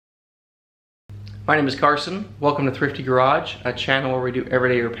My name is Carson. Welcome to Thrifty Garage, a channel where we do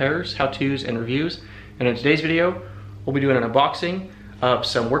everyday repairs, how-tos, and reviews. And in today's video, we'll be doing an unboxing of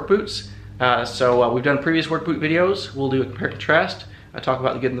some work boots. We've done previous work boot videos. We'll do a compare and contrast, talk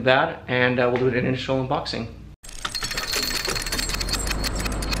about the good and the bad, and we'll do an initial unboxing.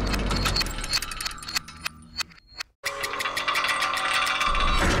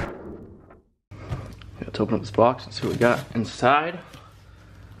 Let's open up this box and see what we got inside.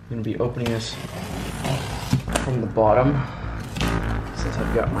 I'm going to be opening this from the bottom since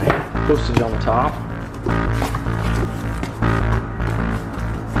I've got my postage on the top.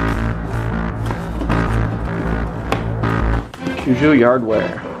 Kujo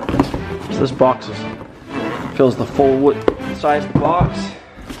Yardwear. So this box fills the full size of the box.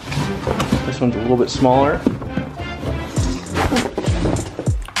 This one's a little bit smaller.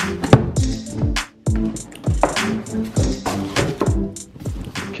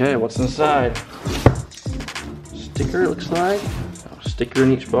 Okay, what's inside? Sticker, looks like. A sticker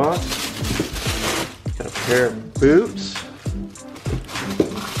in each box. Got a pair of boots.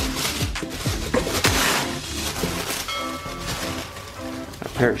 A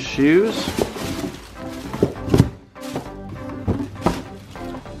pair of shoes.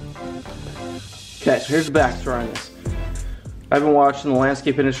 Okay, so here's the backstory on this. I've been watching the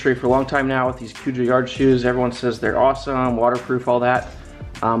landscape industry for a long time now with these Kujo Yard shoes. Everyone says they're awesome, waterproof, all that.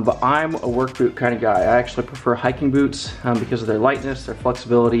 But I'm a work boot kind of guy. I actually prefer hiking boots because of their lightness, their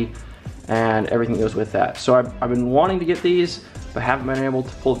flexibility, and everything that goes with that. So I've been wanting to get these, but haven't been able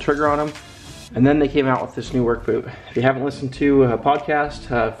to pull the trigger on them. And then they came out with this new work boot. If you haven't listened to a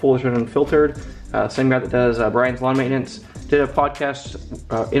podcast, Fullerton Unfiltered, same guy that does Brian's Lawn Maintenance, did a podcast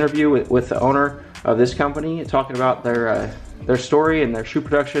interview with the owner of this company, talking about their story and their shoe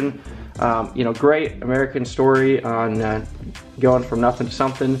production. Great American story on going from nothing to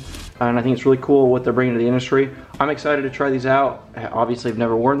something, and I think it's really cool what they're bringing to the industry. I'm excited to try these out. Obviously, I've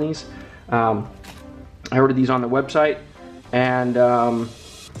never worn these. I ordered these on the website, and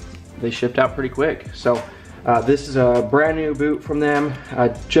they shipped out pretty quick. So this is a brand new boot from them.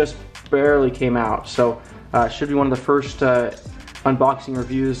 Just barely came out, so should be one of the first unboxing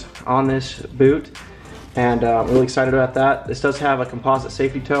reviews on this boot, and I'm really excited about that. This does have a composite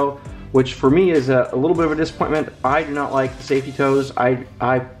safety toe, which for me is a little bit of a disappointment. I do not like the safety toes.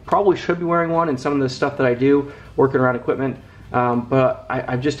 I probably should be wearing one in some of the stuff that I do, working around equipment, but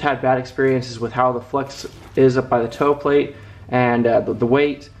I've just had bad experiences with how the flex is up by the toe plate, and the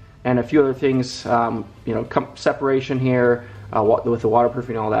weight, and a few other things, separation here, with the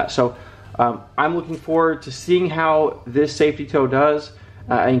waterproofing and all that. So I'm looking forward to seeing how this safety toe does,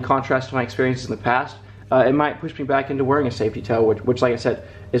 in contrast to my experiences in the past. It might push me back into wearing a safety toe, which like I said,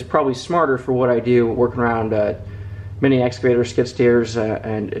 is probably smarter for what I do, working around mini excavators, skid steers,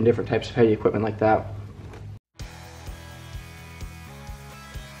 and different types of heavy equipment like that.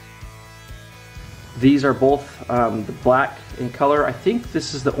 These are both the black in color. I think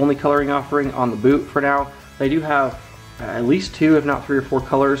this is the only coloring offering on the boot for now. They do have at least 2, if not 3 or 4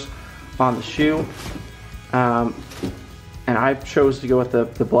 colors on the shoe. And I chose to go with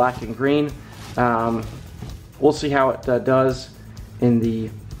the black and green. We'll see how it does in the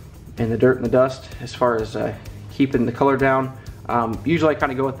dirt and the dust as far as keeping the color down. Usually I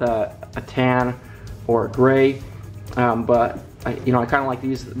kind of go with a tan or a gray, but I kind of like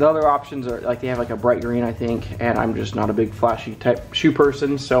these. The other options are like they have like a bright green, I think, and I'm just not a big flashy type shoe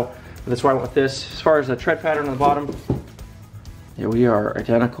person, so that's why I went with this. As far as the tread pattern on the bottom, yeah, we are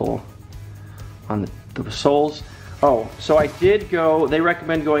identical on the soles. Oh, so I did go, they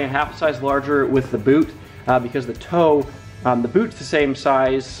recommend going a half size larger with the boot because the toe, the boot's the same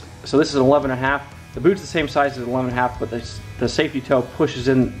size, so this is an 11.5. The boot's the same size as 11.5, but the safety toe pushes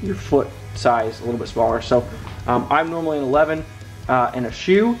in your foot size a little bit smaller. So I'm normally an 11 in a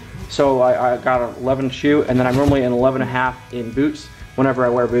shoe, so I got an 11 shoe, and then I'm normally an 11.5 in boots whenever I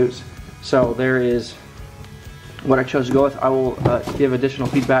wear boots. So there is what I chose to go with. I will give additional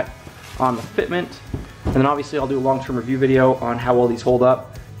feedback on the fitment. And then obviously I'll do a long-term review video on how well these hold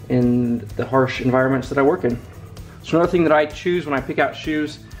up in the harsh environments that I work in. So another thing that I choose when I pick out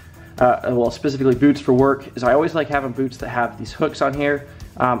shoes, well specifically boots for work, is I always like having boots that have these hooks on here.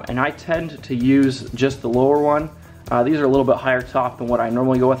 And I tend to use just the lower one. These are a little bit higher top than what I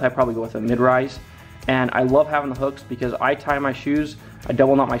normally go with. I probably go with a mid-rise. And I love having the hooks because I tie my shoes, I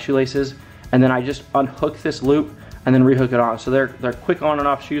double knot my shoelaces, and then I just unhook this loop and then rehook it on. So they're quick on and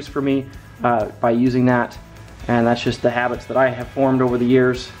off shoes for me. By using that, and that's just the habits that I have formed over the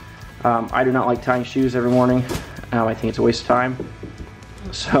years. I do not like tying shoes every morning. I think it's a waste of time,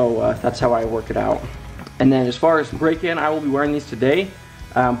 so that's how I work it out. And then as far as break-in, I will be wearing these today.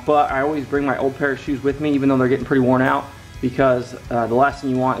 But I always bring my old pair of shoes with me, even though they're getting pretty worn out, because the last thing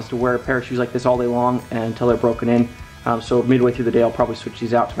you want is to wear a pair of shoes like this all day long and until they're broken in. So midway through the day I'll probably switch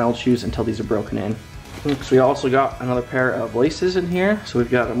these out to my old shoes until these are broken in. So we also got another pair of laces in here. So we've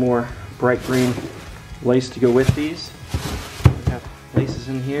got a more bright green lace to go with these. We have laces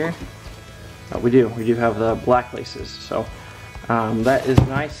in here. We do have the black laces. So that is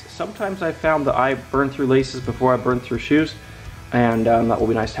nice. Sometimes I found that I burn through laces before I burn through shoes, and that will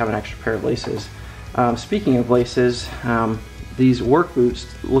be nice to have an extra pair of laces. Speaking of laces, these work boots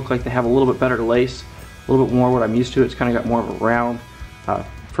look like they have a little bit better lace, a little bit more what I'm used to. It's kind of got more of a round,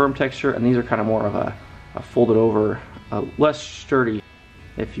 firm texture, and these are kind of more of a folded over, less sturdy,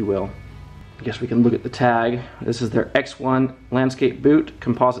 if you will. I guess we can look at the tag. This is their X1 landscape boot,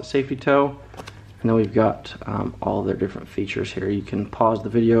 composite safety toe, and then we've got all of their different features here. You can pause the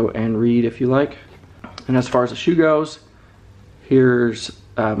video and read if you like. And as far as the shoe goes, here's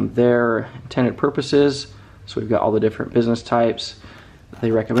their intended purposes. So we've got all the different business types that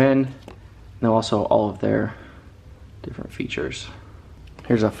they recommend, and also all of their different features.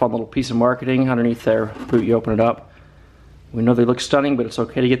 Here's a fun little piece of marketing underneath their boot. You open it up. We know they look stunning, but it's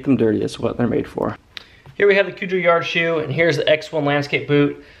okay to get them dirty. That's what they're made for. Here we have the Kujo Yard shoe, and here's the X1 landscape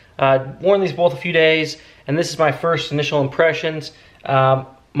boot. Worn these both a few days, and this is my first initial impressions.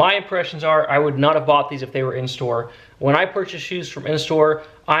 My impressions are I would not have bought these if they were in store. When I purchase shoes from in store,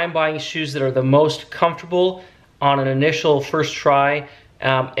 I'm buying shoes that are the most comfortable on an initial first try,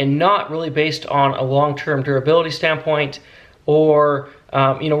 and not really based on a long-term durability standpoint, or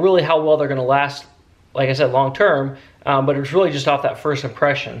you know, really how well they're going to last, like I said, long-term, but it's really just off that first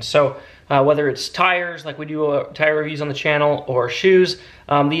impression. So whether it's tires, like we do tire reviews on the channel, or shoes,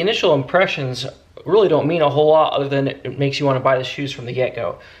 the initial impressions really don't mean a whole lot other than it makes you want to buy the shoes from the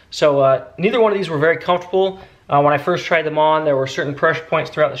get-go. So neither one of these were very comfortable. When I first tried them on, there were certain pressure points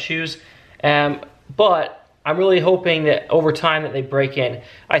throughout the shoes, but I'm really hoping that over time that they break in.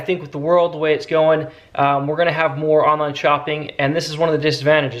 I think with the world the way it's going, we're going to have more online shopping, and this is one of the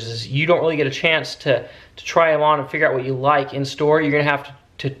disadvantages, is you don't really get a chance to try them on and figure out what you like in store. You're going to have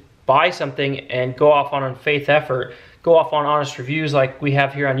to buy something and go off on faith effort, go off on honest reviews like we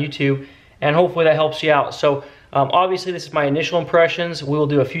have here on YouTube, and hopefully that helps you out. So obviously this is my initial impressions. We will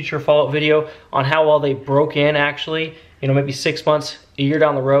do a future follow-up video on how well they broke in, actually, you know, maybe 6 months, a year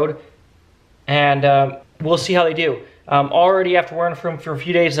down the road, and we'll see how they do. Already after wearing them for a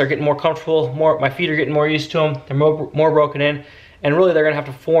few days, they're getting more comfortable, my feet are getting more used to them, they're more broken in, and really they're gonna have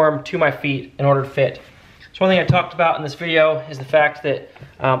to form to my feet in order to fit. So one thing I talked about in this video is the fact that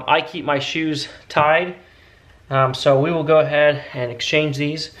I keep my shoes tied. So we will go ahead and exchange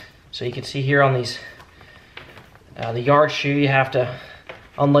these. So you can see here on these, the Yard shoe, you have to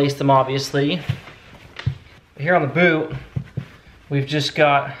unlace them obviously. But here on the boot, we've just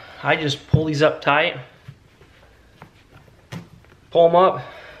got, I just pull these up tight, pull them up,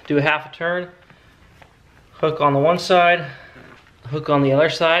 do a half a turn, hook on the one side, hook on the other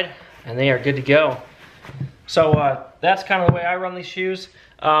side, and they are good to go. So that's kind of the way I run these shoes.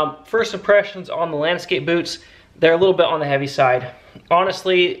 First impressions on the landscape boots, they're a little bit on the heavy side.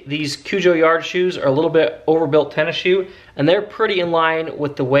 Honestly, these Kujo Yard shoes are a little bit overbuilt tennis shoe, and they're pretty in line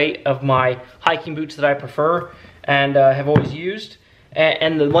with the weight of my hiking boots that I prefer and have always used.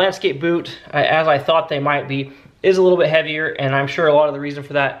 And the landscape boot, as I thought they might be, is a little bit heavier, and I'm sure a lot of the reason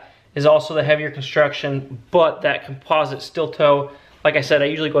for that is also the heavier construction, but that composite steel toe, like I said, I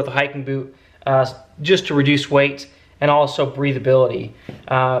usually go with a hiking boot just to reduce weight and also breathability.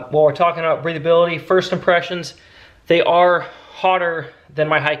 While we're talking about breathability, first impressions, they are hotter than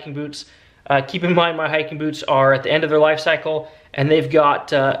my hiking boots. Keep in mind my hiking boots are at the end of their life cycle, and they've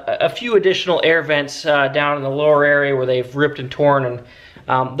got a few additional air vents down in the lower area where they've ripped and torn,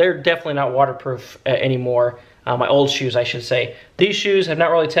 and they're definitely not waterproof anymore. My old shoes, I should say. These shoes have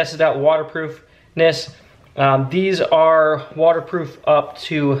not really tested out waterproofness. These are waterproof up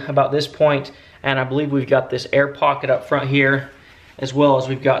to about this point, and I believe we've got this air pocket up front here, as well as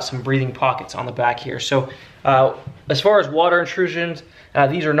we've got some breathing pockets on the back here. So as far as water intrusions,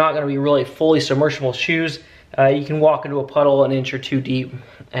 these are not going to be really fully submersible shoes. You can walk into a puddle an inch or two deep,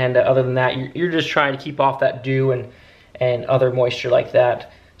 and other than that, you're just trying to keep off that dew and other moisture like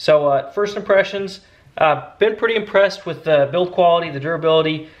that. So first impressions, been pretty impressed with the build quality, the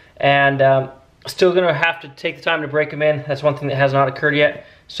durability, and still going to have to take the time to break them in. That's one thing that has not occurred yet.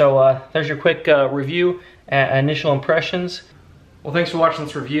 So there's your quick review and initial impressions. Well, thanks for watching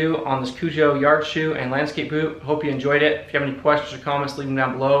this review on this Kujo Yard shoe and landscape boot. Hope you enjoyed it. If you have any questions or comments, leave them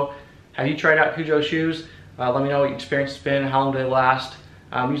down below. Have you tried out Kujo shoes? Let me know what your experience has been, how long do they last.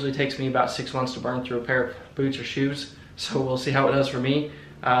 Usually takes me about 6 months to burn through a pair of boots or shoes, so we'll see how it does for me.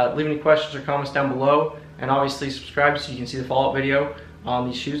 Leave any questions or comments down below, and obviously subscribe so you can see the follow-up video on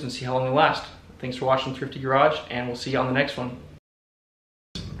these shoes and see how long they last. Thanks for watching Thrifty Garage, and we'll see you on the next one.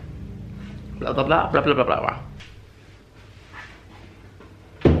 Blah blah blah blah blah blah blah.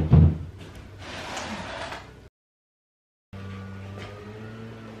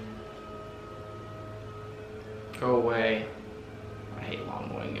 Go away. I hate lawn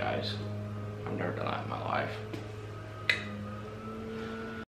mowing, guys. I've never done that in my life.